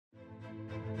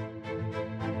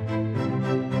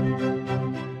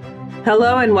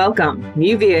Hello and welcome.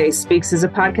 UVA Speaks is a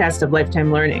podcast of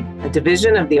Lifetime Learning, a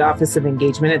division of the Office of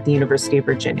Engagement at the University of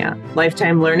Virginia.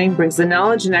 Lifetime Learning brings the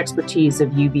knowledge and expertise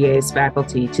of UVA's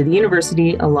faculty to the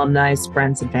university, alumni,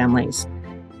 friends, and families.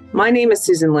 My name is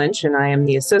Susan Lynch, and I am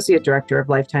the Associate Director of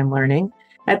Lifetime Learning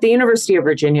at the University of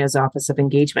Virginia's Office of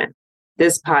Engagement.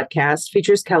 This podcast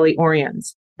features Kelly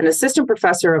Oriens, an assistant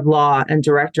professor of law and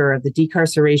director of the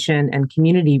Decarceration and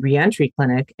Community Reentry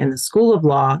Clinic in the School of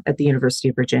Law at the University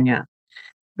of Virginia.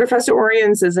 Professor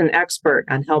Oriens is an expert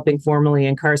on helping formerly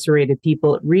incarcerated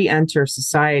people re-enter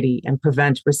society and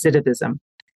prevent recidivism.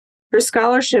 Her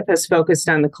scholarship has focused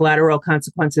on the collateral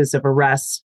consequences of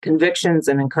arrests, convictions,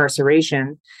 and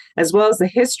incarceration, as well as the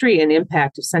history and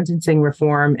impact of sentencing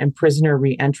reform and prisoner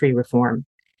re-entry reform.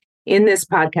 In this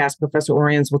podcast, Professor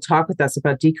Oriens will talk with us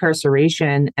about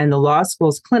decarceration and the law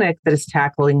school's clinic that is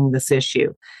tackling this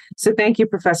issue. So thank you,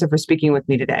 Professor, for speaking with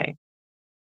me today.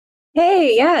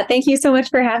 Hey, yeah, thank you so much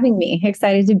for having me.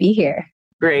 Excited to be here.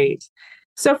 Great.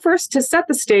 So first, to set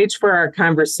the stage for our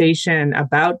conversation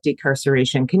about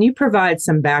decarceration, can you provide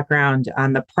some background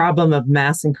on the problem of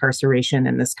mass incarceration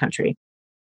in this country?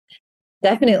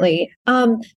 Definitely.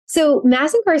 So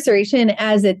mass incarceration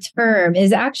as a term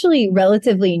is actually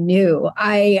relatively new.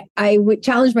 I would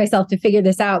challenge myself to figure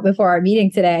this out before our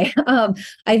meeting today.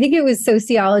 I think it was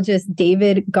sociologist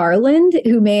David Garland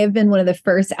who may have been one of the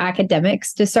first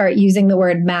academics to start using the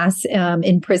word mass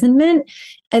imprisonment.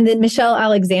 And then Michelle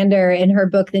Alexander, in her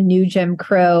book, The New Jim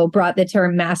Crow, brought the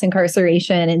term mass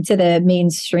incarceration into the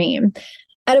mainstream.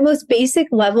 At a most basic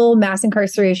level, mass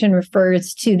incarceration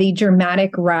refers to the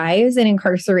dramatic rise in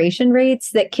incarceration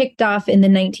rates that kicked off in the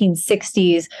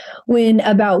 1960s when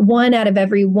about 1 out of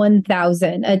every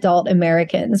 1,000 adult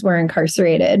Americans were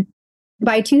incarcerated.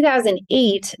 By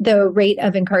 2008, the rate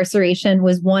of incarceration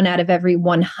was 1 out of every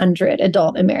 100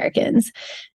 adult Americans.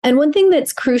 And one thing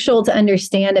that's crucial to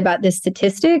understand about this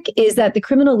statistic is that the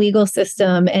criminal legal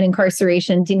system and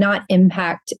incarceration do not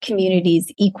impact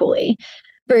communities equally.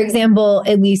 For example,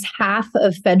 at least half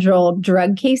of federal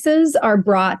drug cases are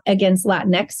brought against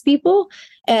Latinx people,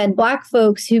 and Black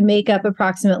folks, who make up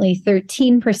approximately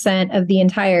 13% of the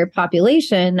entire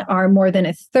population, are more than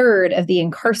a third of the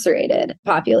incarcerated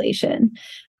population.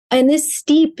 And this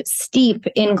steep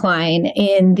incline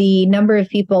in the number of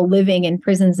people living in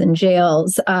prisons and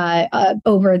jails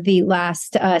over the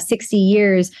last 60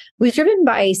 years was driven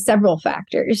by several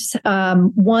factors.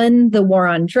 One, the war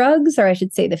on drugs, or I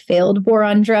should say the failed war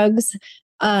on drugs.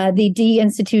 The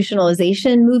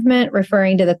deinstitutionalization movement,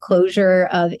 referring to the closure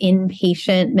of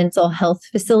inpatient mental health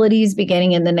facilities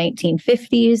beginning in the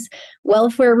 1950s,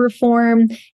 welfare reform,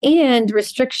 and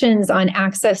restrictions on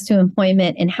access to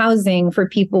employment and housing for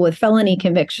people with felony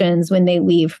convictions when they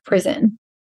leave prison.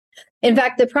 In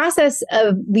fact, the process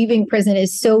of leaving prison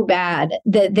is so bad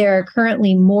that there are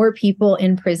currently more people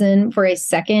in prison for a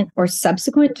second or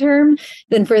subsequent term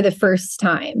than for the first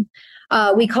time.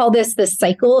 We call this the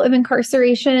cycle of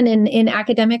incarceration in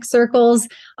academic circles,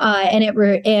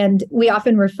 and we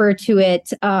often refer to it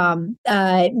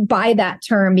by that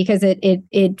term because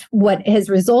it what has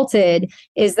resulted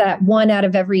is that 1 out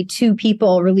of every 2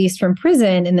 people released from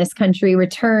prison in this country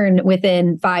return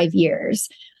within 5 years.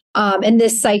 And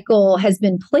this cycle has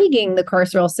been plaguing the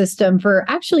carceral system for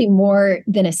actually more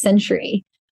than a century.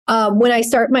 When I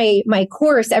start my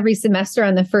course every semester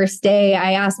on the first day,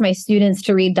 I ask my students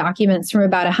to read documents from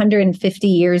about 150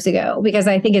 years ago, because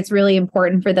I think it's really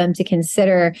important for them to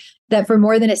consider that for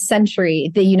more than a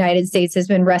century, the United States has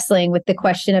been wrestling with the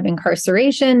question of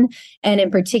incarceration, and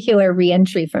in particular,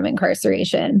 reentry from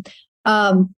incarceration.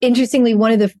 Interestingly,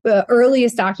 one of the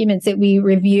earliest documents that we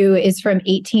review is from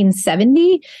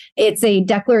 1870. It's a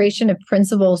declaration of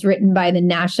principles written by the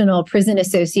National Prison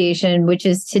Association, which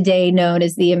is today known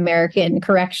as the American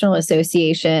Correctional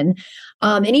Association.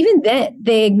 And even then,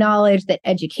 they acknowledge that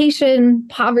education,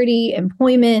 poverty,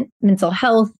 employment, mental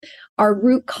health are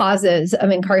root causes of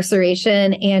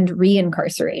incarceration and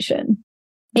reincarceration.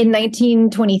 In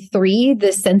 1923,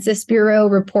 the Census Bureau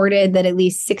reported that at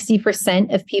least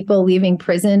 60% of people leaving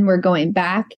prison were going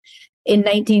back. In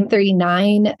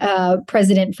 1939,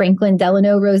 President Franklin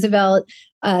Delano Roosevelt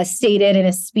stated in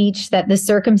a speech that the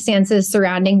circumstances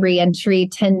surrounding reentry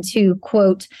tend to,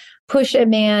 quote, push a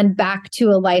man back to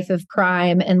a life of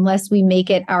crime unless we make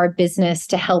it our business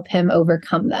to help him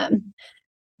overcome them.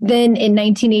 Then in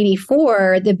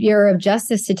 1984, the Bureau of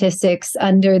Justice Statistics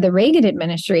under the Reagan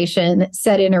administration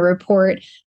said in a report,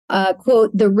 quote,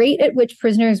 the rate at which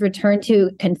prisoners return to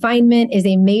confinement is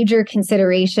a major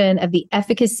consideration of the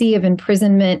efficacy of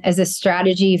imprisonment as a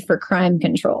strategy for crime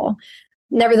control.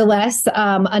 Nevertheless,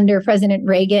 under President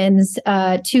Reagan's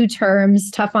 2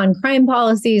 terms, tough on crime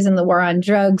policies and the war on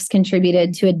drugs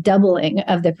contributed to a doubling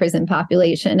of the prison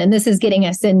population. And this is getting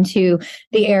us into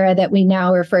the era that we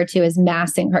now refer to as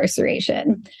mass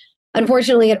incarceration.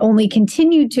 Unfortunately, it only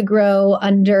continued to grow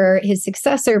under his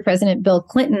successor, President Bill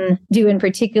Clinton, due in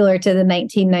particular to the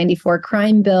 1994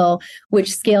 crime bill,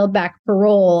 which scaled back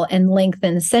parole and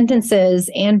lengthened sentences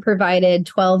and provided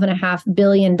 $12.5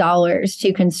 billion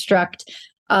to construct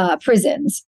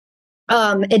prisons.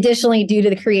 Additionally, due to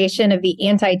the creation of the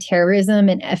Anti-Terrorism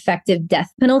and Effective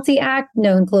Death Penalty Act,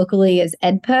 known colloquially as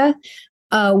EDPA,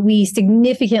 we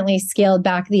significantly scaled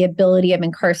back the ability of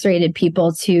incarcerated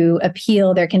people to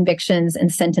appeal their convictions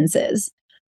and sentences.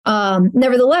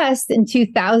 Nevertheless, in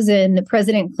 2000,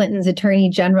 President Clinton's Attorney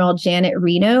General Janet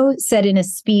Reno said in a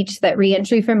speech that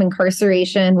reentry from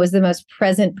incarceration was the most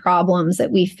present problems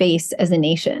that we face as a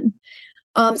nation.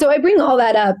 So I bring all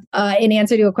that up in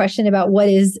answer to a question about what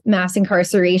is mass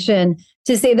incarceration,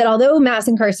 to say that although mass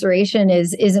incarceration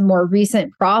is a more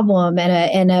recent problem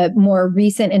and a more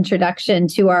recent introduction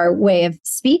to our way of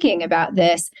speaking about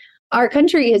this, our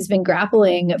country has been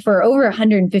grappling for over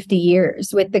 150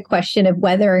 years with the question of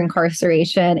whether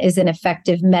incarceration is an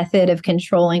effective method of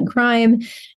controlling crime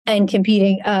and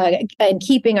keeping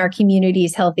our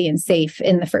communities healthy and safe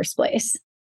in the first place.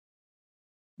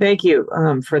 Thank you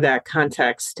for that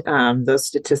context. Those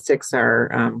statistics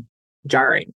are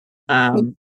jarring.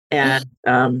 So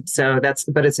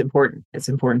but it's important. It's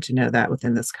important to know that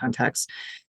within this context.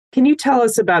 Can you tell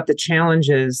us about the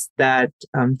challenges that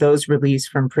those released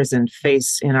from prison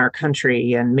face in our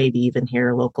country and maybe even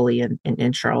here locally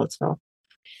in Charlottesville?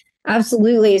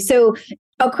 Absolutely. So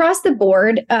across the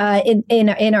board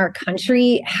in our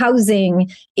country, housing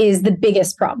is the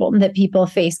biggest problem that people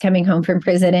face coming home from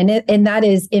prison. And that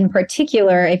is in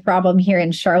particular a problem here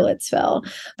in Charlottesville,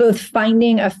 both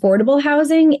finding affordable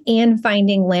housing and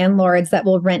finding landlords that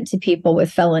will rent to people with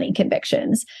felony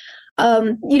convictions.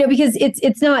 Because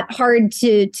it's not hard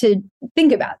to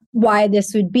think about why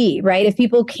this would be, right? If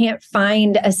people can't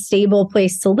find a stable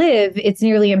place to live, it's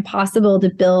nearly impossible to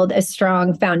build a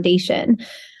strong foundation.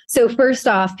 So first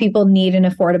off, people need an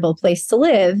affordable place to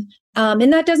live.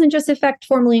 And that doesn't just affect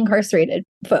formerly incarcerated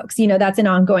folks. That's an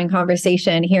ongoing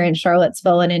conversation here in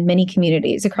Charlottesville and in many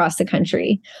communities across the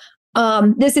country.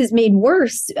 This is made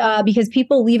worse because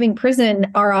people leaving prison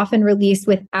are often released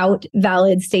without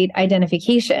valid state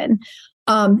identification.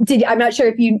 I'm not sure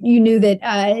if you knew that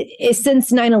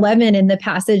since 9/11 and the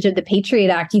passage of the Patriot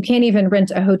Act, you can't even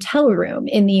rent a hotel room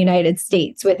in the United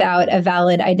States without a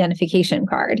valid identification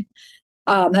card.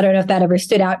 I don't know if that ever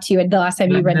stood out to you the last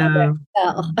time you rented a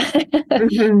hotel.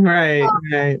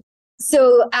 Right.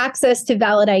 So access to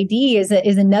valid ID is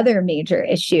another major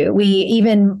issue.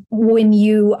 When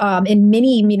you, in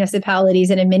many municipalities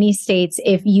and in many states,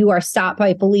 if you are stopped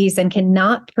by police and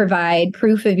cannot provide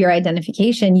proof of your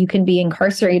identification, you can be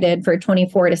incarcerated for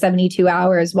 24 to 72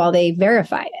 hours while they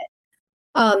verify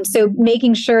it. So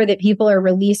making sure that people are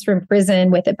released from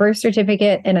prison with a birth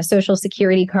certificate and a social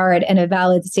security card and a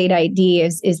valid state ID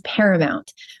is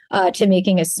paramount to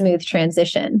making a smooth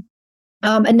transition.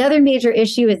 Another major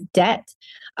issue is debt.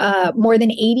 More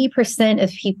than 80% of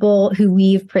people who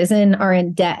leave prison are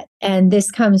in debt. And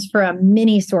this comes from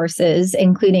many sources,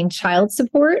 including child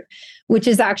support, which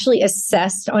is actually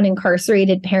assessed on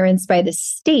incarcerated parents by the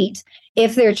state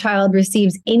if their child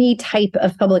receives any type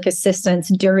of public assistance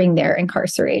during their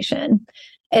incarceration.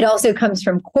 It also comes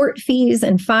from court fees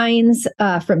and fines,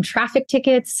 from traffic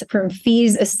tickets, from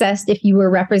fees assessed if you were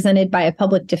represented by a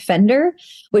public defender,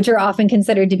 which are often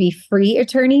considered to be free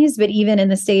attorneys. But even in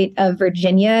the state of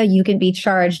Virginia, you can be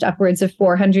charged upwards of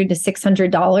 $400 to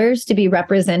 $600 to be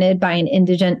represented by an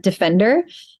indigent defender,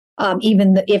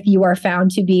 even if you are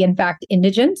found to be, in fact,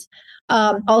 indigent.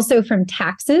 Also from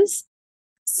taxes.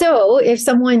 So if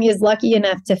someone is lucky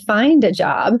enough to find a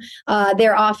job,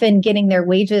 they're often getting their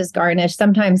wages garnished,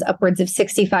 sometimes upwards of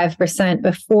 65%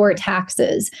 before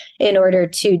taxes in order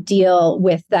to deal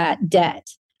with that debt.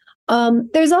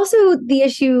 There's also the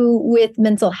issue with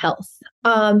mental health.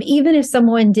 Even if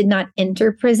someone did not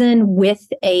enter prison with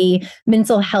a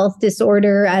mental health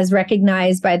disorder as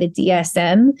recognized by the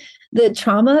DSM, the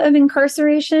trauma of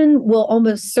incarceration will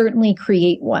almost certainly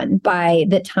create one by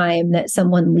the time that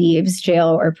someone leaves jail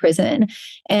or prison.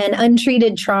 And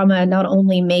untreated trauma not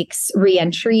only makes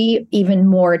reentry even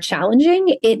more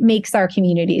challenging, it makes our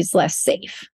communities less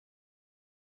safe.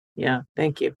 Yeah,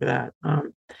 thank you for that.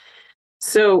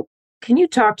 So can you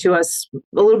talk to us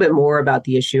a little bit more about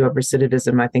the issue of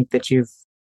recidivism? I think that you've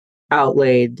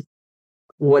outlaid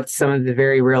what some of the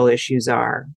very real issues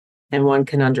are, and one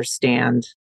can understand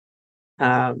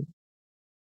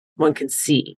one can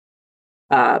see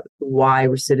why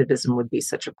recidivism would be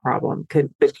such a problem.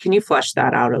 But can you flesh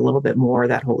that out a little bit more,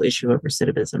 that whole issue of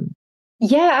recidivism?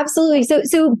 Yeah, absolutely.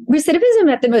 So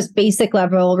recidivism at the most basic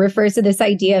level refers to this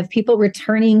idea of people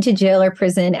returning to jail or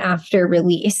prison after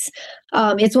release.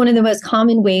 It's one of the most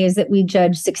common ways that we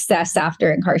judge success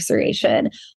after incarceration.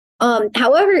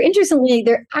 However, interestingly,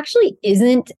 there actually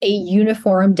isn't a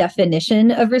uniform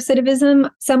definition of recidivism.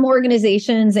 Some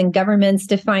organizations and governments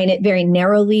define it very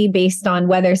narrowly based on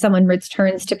whether someone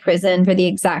returns to prison for the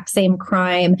exact same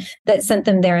crime that sent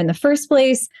them there in the first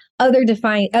place. Others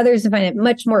define it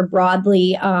much more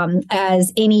broadly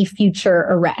as any future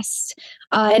arrest.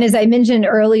 And as I mentioned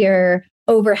earlier,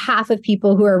 over half of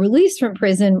people who are released from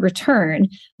prison return.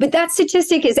 But that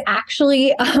statistic is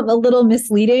actually a little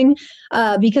misleading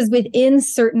because within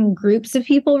certain groups of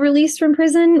people released from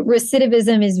prison,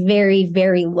 recidivism is very,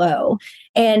 very low.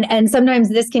 And sometimes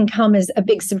this can come as a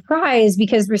big surprise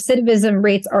because recidivism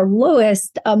rates are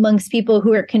lowest amongst people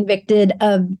who are convicted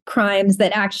of crimes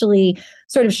that actually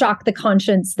sort of shock the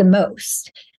conscience the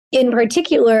most. In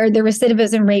particular, the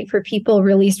recidivism rate for people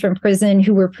released from prison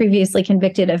who were previously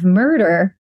convicted of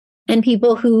murder and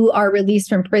people who are released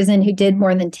from prison who did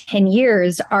more than 10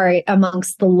 years are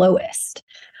amongst the lowest.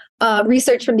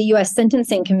 Research from the U.S.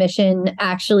 Sentencing Commission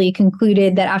actually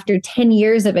concluded that after 10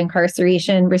 years of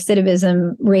incarceration,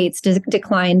 recidivism rates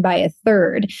declined by a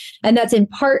third. And that's in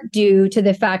part due to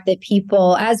the fact that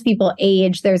as people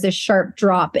age, there's a sharp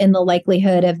drop in the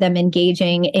likelihood of them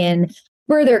engaging in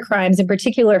further crimes, in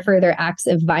particular, further acts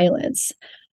of violence.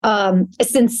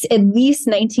 Since at least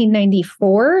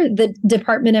 1994, the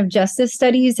Department of Justice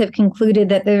studies have concluded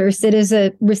that the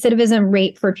recidivism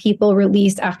rate for people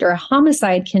released after a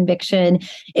homicide conviction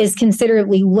is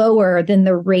considerably lower than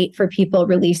the rate for people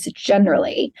released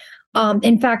generally.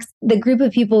 In fact, the group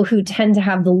of people who tend to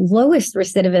have the lowest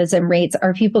recidivism rates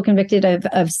are people convicted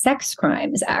of sex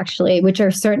crimes, actually, which are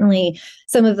certainly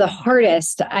some of the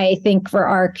hardest, I think, for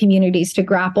our communities to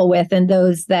grapple with, and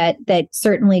those that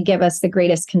certainly give us the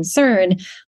greatest concern.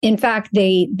 In fact,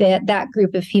 that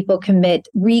group of people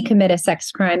recommit a sex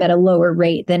crime at a lower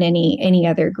rate than any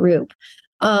other group.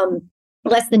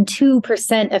 Less than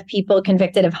 2% of people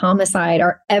convicted of homicide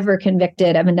are ever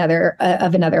convicted of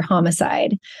another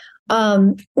homicide.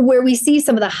 Where we see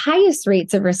some of the highest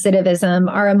rates of recidivism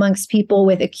are amongst people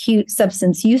with acute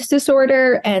substance use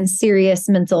disorder and serious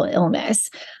mental illness.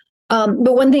 But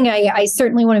one thing I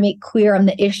certainly want to make clear on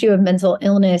the issue of mental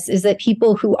illness is that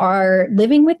people who are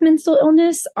living with mental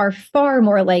illness are far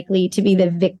more likely to be the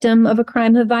victim of a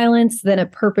crime of violence than a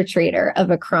perpetrator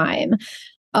of a crime.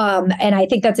 And I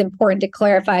think that's important to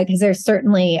clarify because there's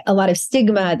certainly a lot of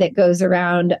stigma that goes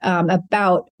around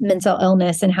about mental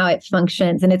illness and how it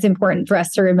functions. And it's important for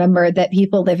us to remember that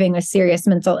people living with serious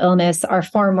mental illness are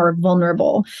far more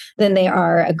vulnerable than they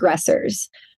are aggressors.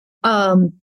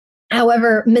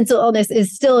 However, mental illness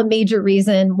is still a major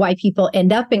reason why people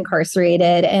end up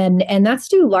incarcerated. And that's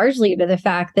due largely to the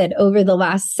fact that over the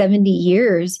last 70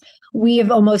 years, we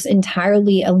have almost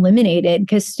entirely eliminated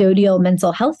custodial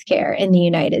mental health care in the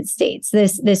United States.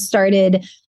 This started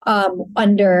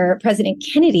under President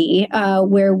Kennedy,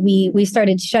 where we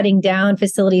started shutting down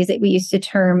facilities that we used to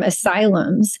term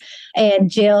asylums, and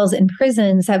jails and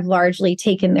prisons have largely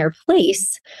taken their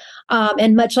place.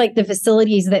 And much like the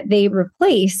facilities that they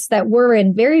replaced that were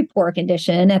in very poor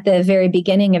condition at the very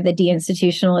beginning of the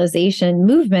deinstitutionalization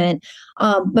movement,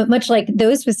 but much like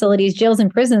those facilities, jails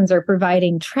and prisons are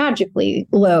providing tragically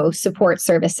low support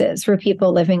services for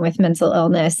people living with mental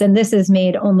illness. And this is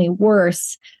made only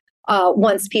worse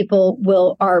once people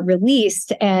are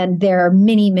released, and there are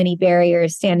many, many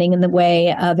barriers standing in the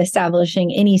way of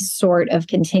establishing any sort of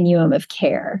continuum of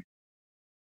care.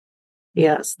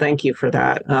 Yes, thank you for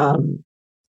that.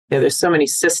 There's so many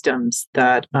systems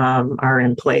that are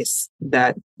in place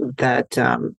that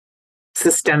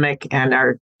systemic and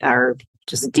are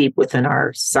just deep within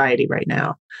our society right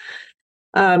now.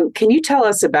 Can you tell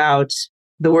us about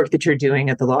the work that you're doing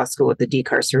at the law school at the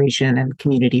Decarceration and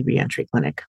Community Reentry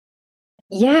Clinic?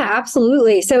 Yeah,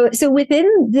 absolutely. So within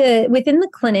the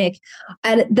clinic,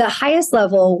 at the highest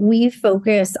level, we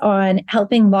focus on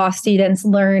helping law students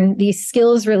learn these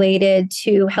skills related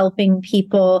to helping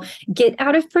people get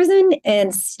out of prison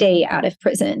and stay out of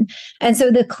prison. And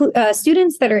so the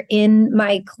students that are in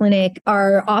my clinic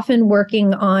are often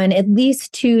working on at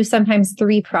least 2, sometimes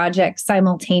 3 projects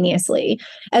simultaneously.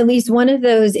 At least one of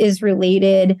those is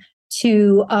related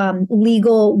to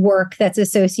legal work that's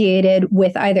associated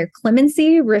with either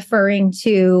clemency, referring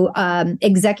to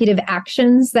executive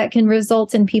actions that can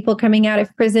result in people coming out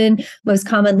of prison, most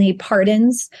commonly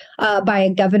pardons by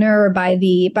a governor or by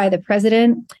the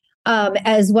president,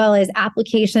 as well as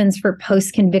applications for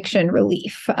post-conviction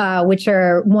relief, which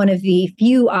are one of the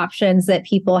few options that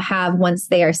people have once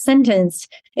they are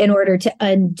sentenced in order to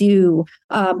undo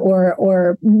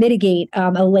or mitigate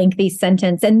a lengthy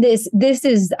sentence. And this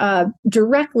is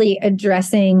directly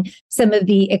addressing some of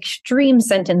the extreme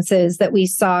sentences that we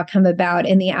saw come about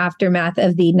in the aftermath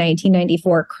of the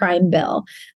 1994 crime bill.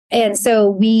 And so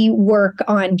we work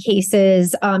on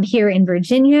cases here in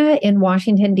Virginia, in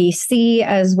Washington, D.C.,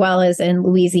 as well as in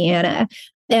Louisiana.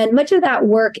 And much of that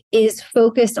work is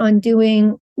focused on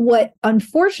doing what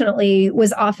unfortunately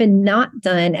was often not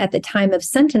done at the time of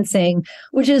sentencing,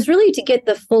 which is really to get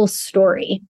the full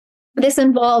story. This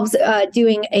involves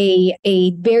doing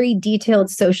a very detailed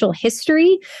social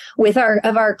history with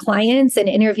our clients and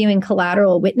interviewing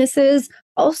collateral witnesses,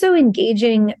 also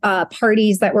engaging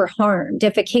parties that were harmed.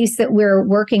 If a case that we're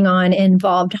working on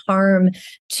involved harm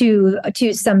to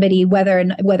somebody,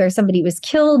 whether somebody was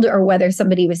killed or whether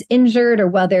somebody was injured or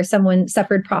whether someone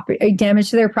suffered property damage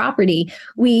to their property,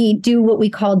 we do what we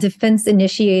call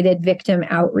defense-initiated victim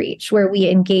outreach, where we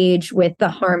engage with the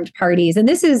harmed parties. And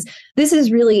this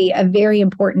is really a very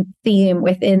important theme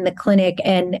within the clinic,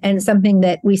 and something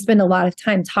that we spend a lot of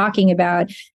time talking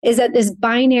about is that this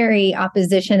binary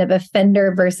opposition of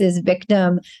offender versus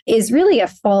victim is really a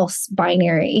false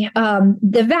binary.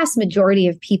 The vast majority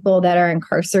of people that are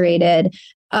incarcerated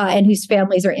and whose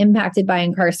families are impacted by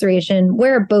incarceration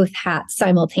wear both hats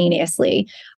simultaneously.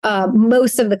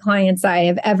 Most of the clients I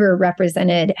have ever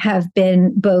represented have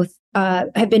been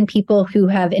people who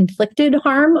have inflicted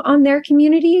harm on their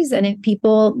communities and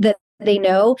people that they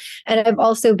know, and have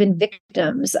also been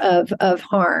victims of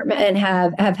harm and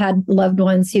have had loved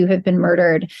ones who have been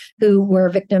murdered, who were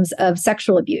victims of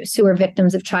sexual abuse, who are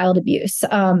victims of child abuse.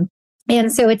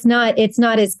 And so it's not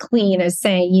as clean as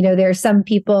saying, there are some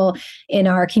people in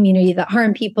our community that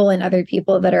harm people and other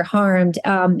people that are harmed.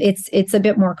 It's a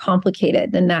bit more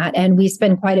complicated than that. And we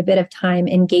spend quite a bit of time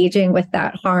engaging with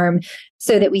that harm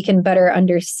so that we can better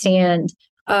understand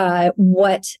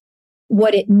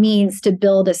what it means to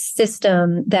build a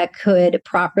system that could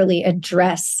properly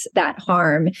address that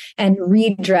harm and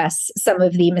redress some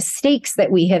of the mistakes that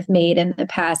we have made in the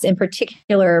past, in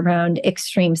particular around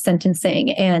extreme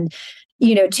sentencing. And,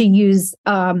 to use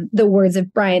the words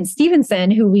of Brian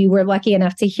Stevenson, who we were lucky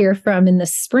enough to hear from in the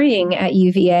spring at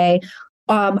UVA,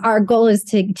 our goal is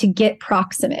to get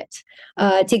proximate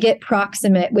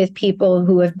with people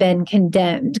who have been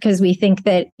condemned, because we think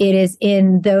that it is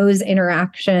in those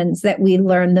interactions that we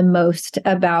learn the most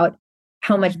about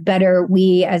how much better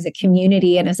we as a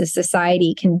community and as a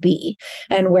society can be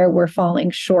and where we're falling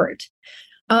short.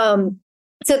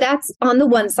 So that's on the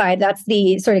one side, that's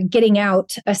the sort of getting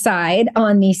out aside.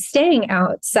 On the staying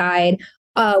out side,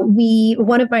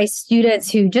 one of my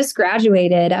students who just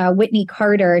graduated, Whitney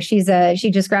Carter, she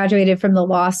just graduated from the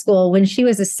law school. When she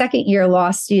was a second-year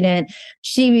law student,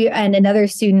 she and another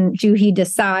student, Juhi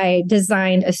Desai,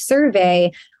 designed a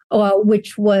survey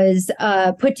which was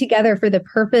put together for the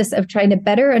purpose of trying to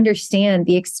better understand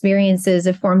the experiences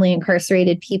of formerly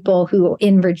incarcerated people who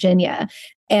in Virginia.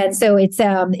 And so it's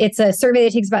a survey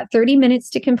that takes about 30 minutes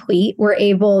to complete. We're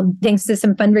able, thanks to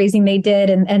some fundraising they did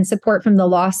and support from the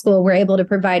law school, we're able to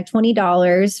provide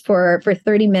 $20 for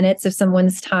 30 minutes of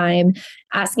someone's time,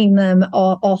 asking them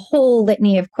a whole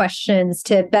litany of questions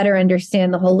to better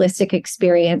understand the holistic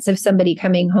experience of somebody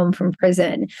coming home from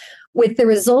prison. With the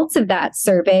results of that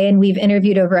survey, and we've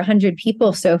interviewed over 100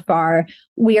 people so far,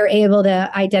 we are able to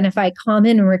identify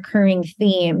common and recurring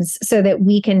themes so that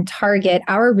we can target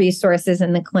our resources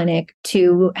in the clinic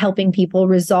to helping people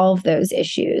resolve those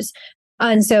issues.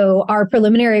 And so our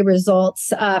preliminary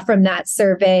results from that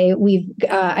survey, we've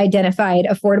identified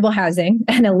affordable housing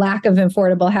and a lack of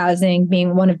affordable housing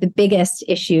being one of the biggest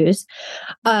issues.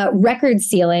 Record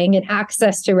sealing and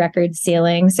access to record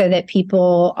sealing so that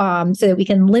so that we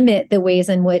can limit the ways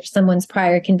in which someone's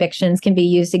prior convictions can be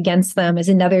used against them is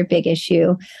another big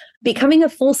issue. Becoming a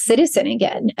full citizen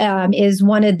again is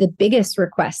one of the biggest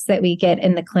requests that we get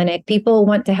in the clinic. People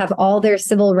want to have all their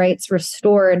civil rights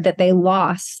restored that they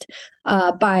lost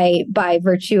by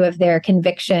virtue of their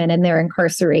conviction and their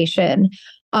incarceration.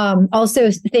 Also,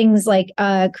 things like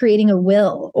creating a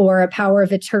will or a power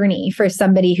of attorney for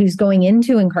somebody who's going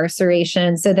into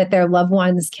incarceration so that their loved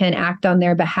ones can act on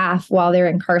their behalf while they're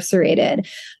incarcerated,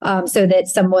 so that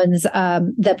someone's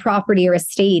the property or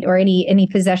estate or any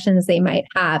possessions they might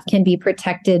have can be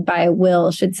protected by a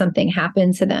will should something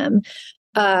happen to them.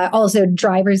 Also,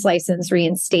 driver's license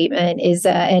reinstatement is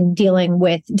and dealing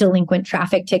with delinquent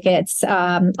traffic tickets.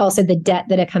 Also, the debt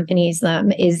that accompanies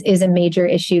them is a major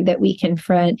issue that we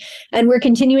confront. And we're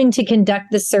continuing to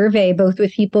conduct the survey, both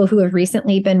with people who have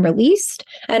recently been released,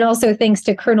 and also thanks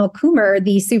to Colonel Coomer,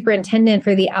 the superintendent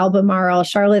for the Albemarle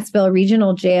Charlottesville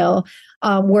Regional Jail.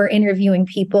 We're interviewing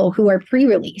people who are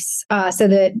pre-release so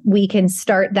that we can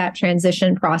start that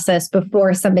transition process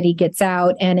before somebody gets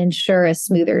out and ensure a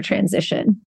smoother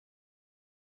transition.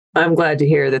 I'm glad to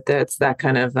hear that that's that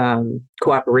kind of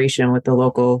cooperation with the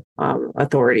local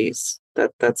authorities.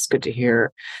 That's good to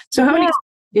hear. So how many?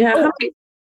 Yeah. How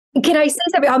many? Can I say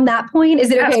something on that point?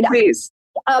 Is it Yes, okay? Please.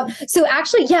 So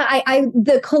actually,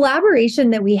 the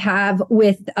collaboration that we have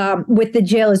with the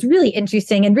jail is really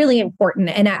interesting and really important,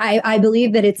 and I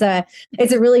believe that it's a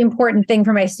really important thing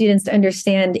for my students to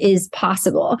understand is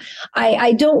possible.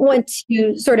 I don't want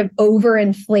to sort of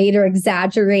overinflate or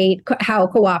exaggerate how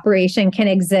cooperation can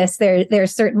exist.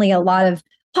 There's certainly a lot of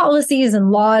policies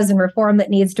and laws and reform that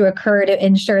needs to occur to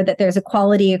ensure that there's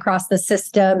equality across the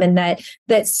system, and that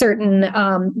certain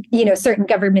certain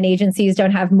government agencies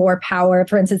don't have more power.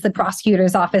 For instance, the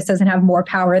prosecutor's office doesn't have more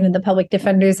power than the public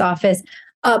defender's office.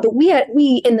 But we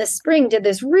in the spring did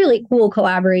this really cool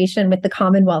collaboration with the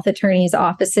Commonwealth Attorney's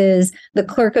offices, the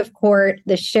Clerk of Court,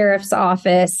 the Sheriff's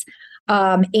Office,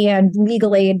 and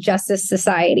Legal Aid Justice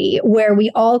Society, where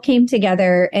we all came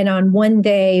together, and on one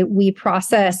day we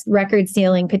processed record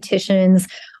sealing petitions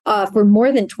for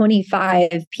more than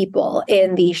 25 people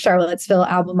in the Charlottesville,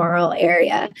 Albemarle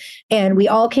area. And we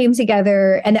all came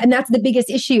together, and that's the biggest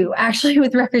issue actually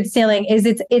with record sealing is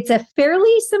it's a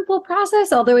fairly simple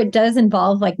process, although it does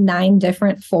involve like 9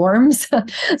 different forms.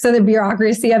 So the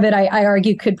bureaucracy of it, I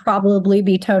argue, could probably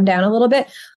be toned down a little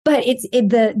bit. But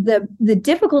the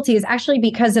difficulty is actually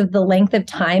because of the length of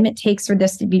time it takes for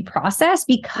this to be processed,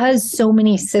 because so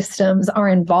many systems are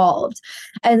involved.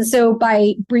 And so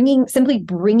by simply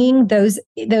bringing those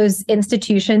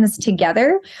institutions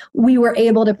together, we were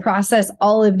able to process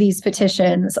all of these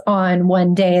petitions on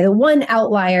one day. The one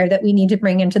outlier that we need to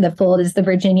bring into the fold is the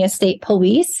Virginia State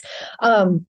Police.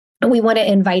 And we want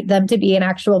to invite them to be an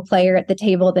actual player at the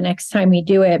table the next time we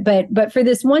do it. But for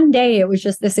this one day, it was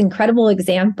just this incredible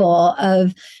example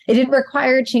of, it didn't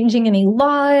require changing any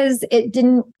laws. It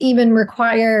didn't even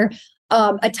require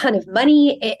a ton of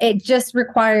money. It just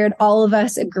required all of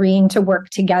us agreeing to work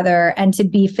together and to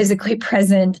be physically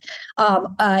present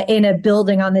in a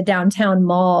building on the downtown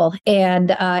mall.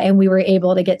 And we were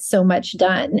able to get so much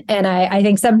done. And I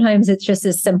think sometimes it's just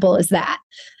as simple as that.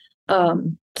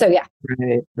 So yeah.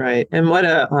 Right. And what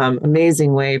a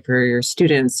amazing way for your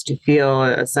students to feel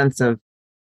a sense of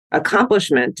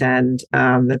accomplishment and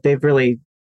that they've really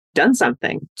done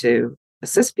something to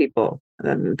assist people.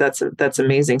 That's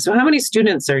amazing. So how many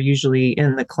students are usually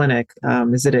in the clinic?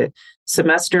 Is it a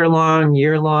semester long,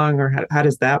 year long, or how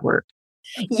does that work?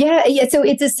 Yeah. So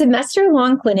it's a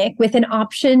semester-long clinic with an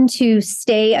option to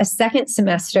stay a second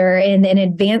semester in an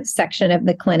advanced section of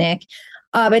the clinic.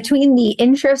 Between the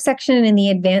intro section and the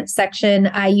advanced section,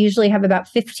 I usually have about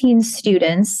 15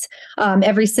 students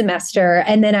every semester.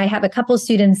 And then I have a couple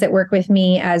students that work with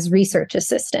me as research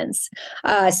assistants.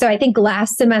 So I think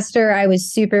last semester I was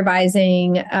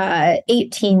supervising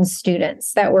 18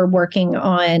 students that were working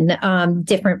on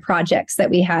different projects that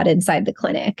we had inside the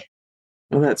clinic.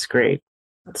 Well, that's great.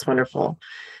 That's wonderful.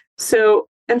 So,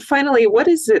 and finally, what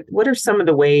are some of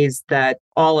the ways that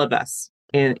all of us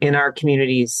in our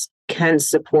communities can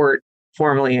support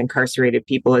formerly incarcerated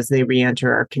people as they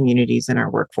reenter our communities and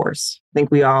our workforce? I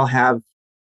think we all have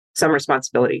some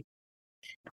responsibility.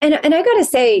 And I got to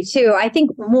say too, I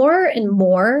think more and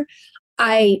more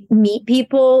I meet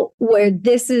people where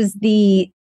this is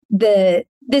the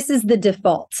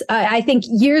default. I think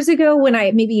years ago,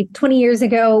 maybe 20 years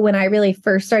ago, when I really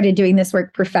first started doing this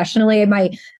work professionally,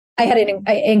 I had an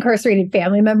incarcerated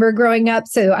family member growing up,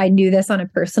 so I knew this on a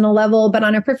personal level. But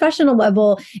on a professional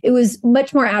level, it was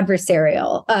much more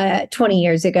adversarial 20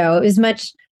 years ago. It was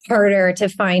much harder to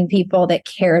find people that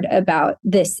cared about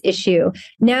this issue.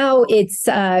 Now it's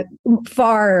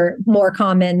far more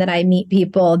common that I meet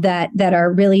people that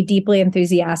are really deeply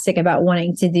enthusiastic about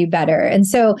wanting to do better. And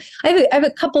so I have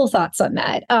a couple thoughts on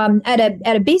that. At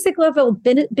a basic level,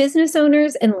 business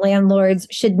owners and landlords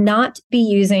should not be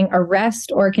using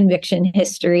arrest or conviction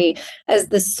history as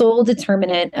the sole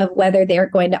determinant of whether they are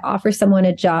going to offer someone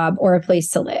a job or a place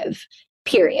to live,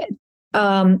 period.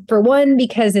 For one,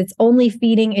 because it's only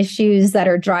feeding issues that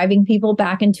are driving people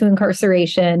back into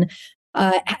incarceration.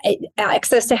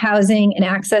 Access to housing and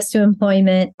access to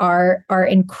employment are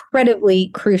incredibly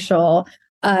crucial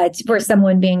for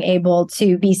someone being able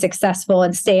to be successful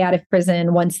and stay out of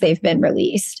prison once they've been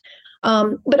released.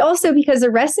 But also because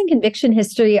arrest and conviction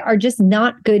history are just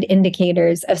not good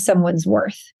indicators of someone's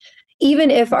worth.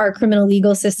 Even if our criminal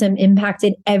legal system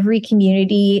impacted every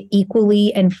community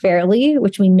equally and fairly,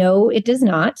 which we know it does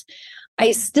not,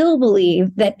 I still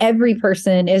believe that every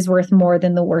person is worth more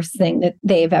than the worst thing that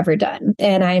they've ever done.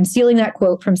 And I am stealing that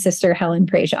quote from Sister Helen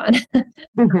Prejean.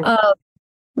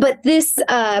 But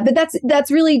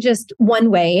that's really just one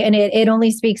way, and it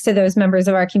only speaks to those members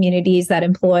of our communities that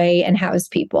employ and house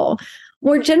people.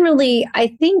 More generally,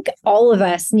 I think all of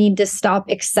us need to stop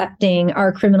accepting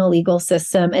our criminal legal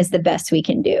system as the best we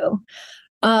can do.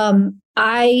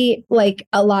 I, like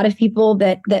a lot of people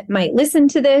that might listen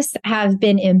to this, have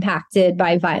been impacted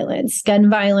by violence, gun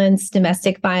violence,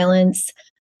 domestic violence,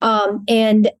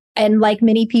 and like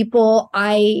many people,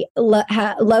 I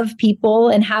love people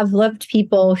and have loved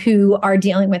people who are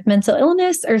dealing with mental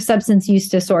illness or substance use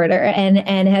disorder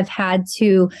and have had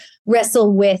to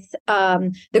wrestle with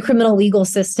the criminal legal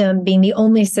system being the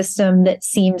only system that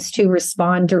seems to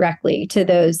respond directly to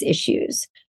those issues.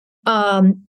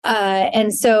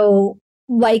 And so,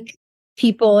 like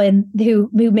people who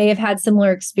may have had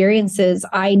similar experiences,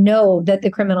 I know that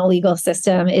the criminal legal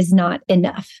system is not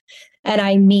enough. And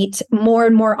I meet more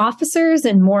and more officers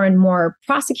and more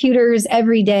prosecutors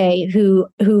every day who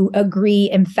agree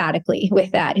emphatically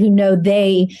with that, who know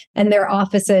they and their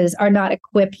offices are not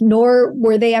equipped, nor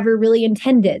were they ever really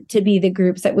intended to be the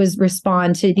groups that was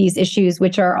respond to these issues,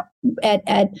 which are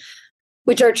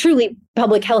which are truly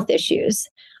public health issues.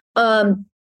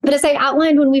 But as I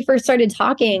outlined when we first started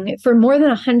talking, for more than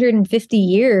 150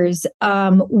 years,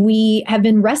 we have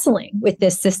been wrestling with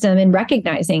this system and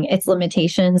recognizing its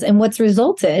limitations. And what's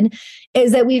resulted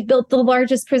is that we've built the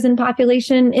largest prison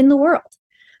population in the world.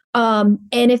 And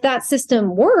if that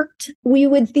system worked, we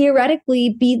would theoretically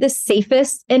be the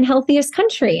safest and healthiest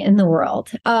country in the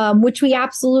world, which we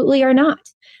absolutely are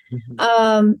not.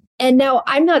 And now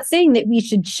I'm not saying that we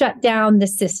should shut down the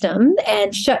system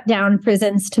and shut down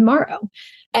prisons tomorrow.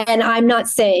 And I'm not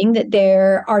saying that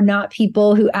there are not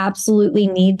people who absolutely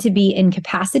need to be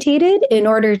incapacitated in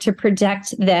order to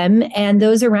protect them and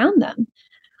those around them.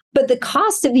 But the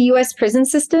cost of the U.S. prison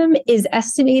system is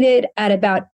estimated at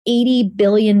about $80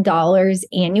 billion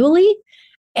annually.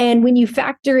 And when you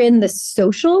factor in the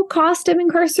social cost of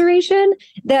incarceration,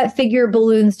 that figure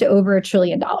balloons to over $1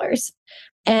 trillion.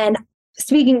 And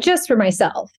speaking just for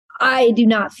myself, I do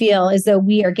not feel as though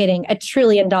we are getting $1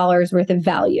 trillion worth of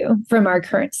value from our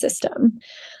current system.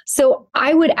 So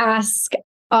I would ask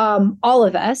all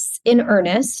of us in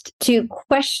earnest to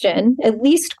at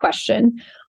least question,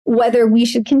 whether we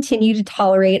should continue to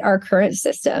tolerate our current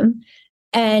system.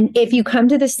 And if you come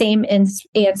to the same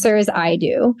answer as I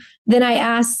do, then I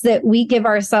ask that we give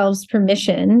ourselves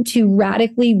permission to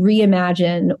radically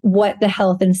reimagine what the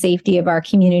health and safety of our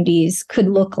communities could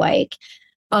look like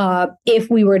if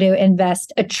we were to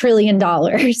invest $1 trillion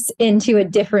into a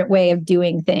different way of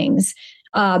doing things,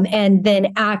 and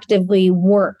then actively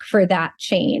work for that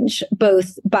change,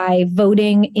 both by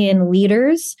voting in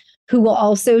leaders who will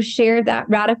also share that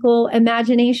radical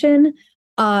imagination,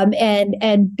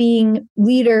 and being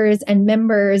leaders and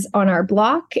members on our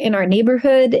block, in our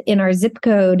neighborhood, in our zip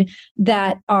code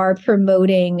that are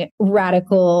promoting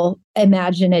radical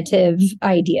imaginative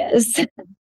ideas.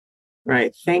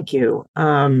 Right. Thank you.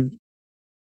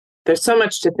 There's so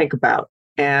much to think about.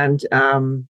 And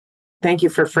thank you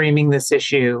for framing this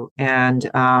issue and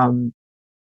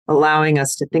allowing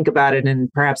us to think about it in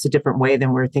perhaps a different way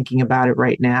than we're thinking about it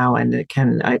right now. And it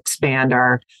can expand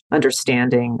our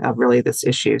understanding of really this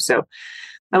issue. So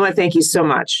I want to thank you so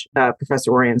much,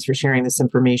 Professor Oriens, for sharing this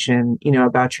information,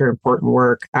 about your important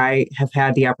work. I have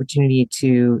had the opportunity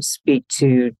to speak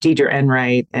to Deidre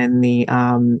Enright and the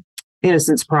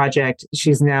Innocence Project.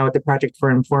 She's now at the Project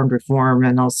for Informed Reform.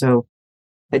 And also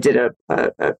I did a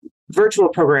virtual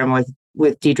program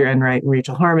with Deidre Enright and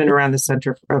Rachel Harmon around the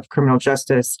Center of Criminal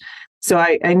Justice. So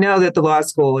I know that the law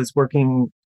school is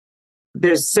working.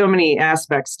 There's so many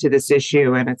aspects to this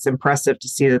issue, and it's impressive to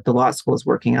see that the law school is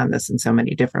working on this in so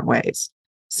many different ways.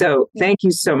 So thank you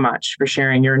so much for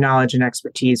sharing your knowledge and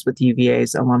expertise with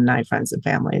UVA's alumni, friends, and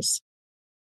families.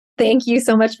 Thank you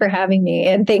so much for having me.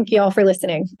 And thank you all for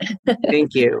listening.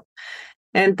 Thank you.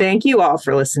 And thank you all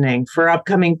for listening. For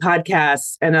upcoming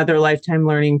podcasts and other lifetime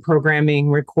learning programming,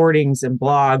 recordings, and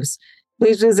blogs,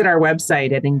 please visit our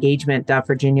website at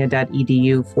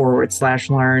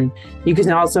engagement.virginia.edu/learn. You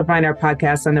can also find our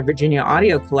podcast on the Virginia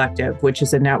Audio Collective, which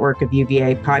is a network of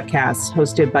UVA podcasts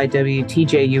hosted by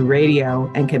WTJU Radio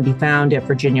and can be found at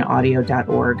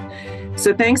virginiaaudio.org.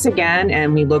 So thanks again,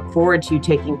 and we look forward to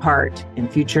taking part in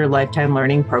future Lifetime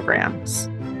Learning programs.